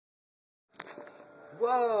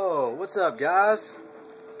Whoa, what's up, guys?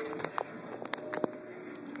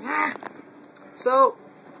 So,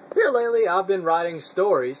 here lately I've been writing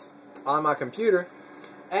stories on my computer,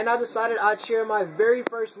 and I decided I'd share my very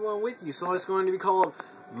first one with you. So it's going to be called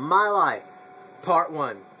My Life, Part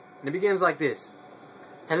 1. And it begins like this.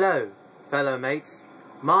 Hello, fellow mates.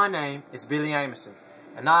 My name is Billy Amerson,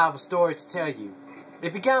 and I have a story to tell you.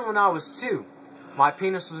 It began when I was 2. My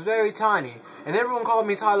penis was very tiny, and everyone called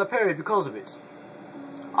me Tyler Perry because of it.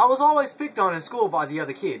 I was always picked on in school by the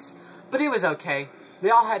other kids, but it was okay. They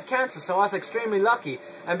all had cancer, so I was extremely lucky,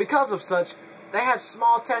 and because of such, they had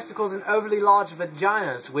small testicles and overly large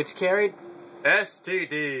vaginas, which carried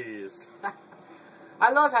STDs.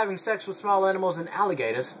 I love having sex with small animals and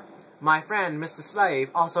alligators. My friend, Mr. Slave,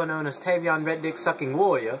 also known as Tavion Red Dick Sucking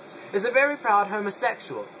Warrior, is a very proud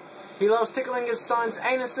homosexual. He loves tickling his son's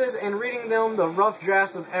anuses and reading them the rough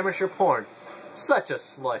drafts of amateur porn. Such a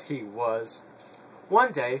slut he was.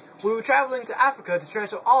 One day, we were traveling to Africa to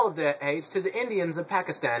transfer all of their aids to the Indians of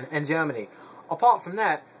Pakistan and Germany. Apart from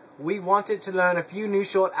that, we wanted to learn a few new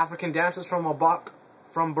short African dances from Barack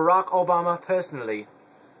Obama personally.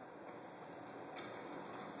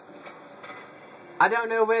 I don't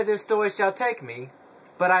know where this story shall take me,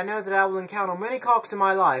 but I know that I will encounter many cocks in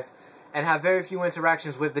my life and have very few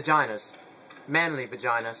interactions with vaginas. Manly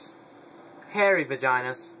vaginas. Hairy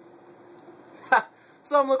vaginas. Ha!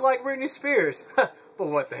 Some look like Britney Spears. But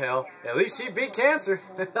what the hell? At least she beat cancer.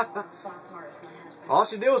 All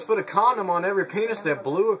she did was put a condom on every penis that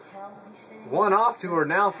blew one off to her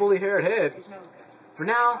now fully haired head. For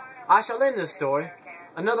now, I shall end this story.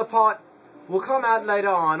 Another part will come out later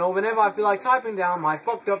on, or whenever I feel like typing down my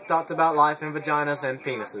fucked up thoughts about life and vaginas and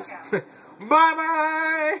penises.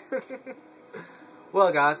 Bye-bye!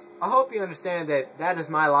 Well, guys, I hope you understand that that is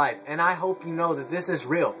my life, and I hope you know that this is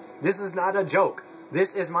real. This is not a joke.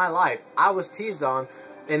 This is my life. I was teased on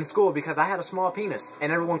in school because I had a small penis, and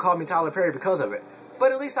everyone called me Tyler Perry because of it.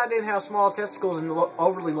 But at least I didn't have small testicles and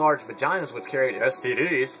overly large vaginas which carried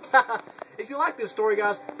STDs. If you like this story,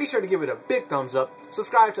 guys, be sure to give it a big thumbs up.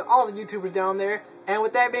 Subscribe to all the YouTubers down there. And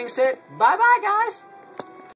with that being said, bye-bye, guys!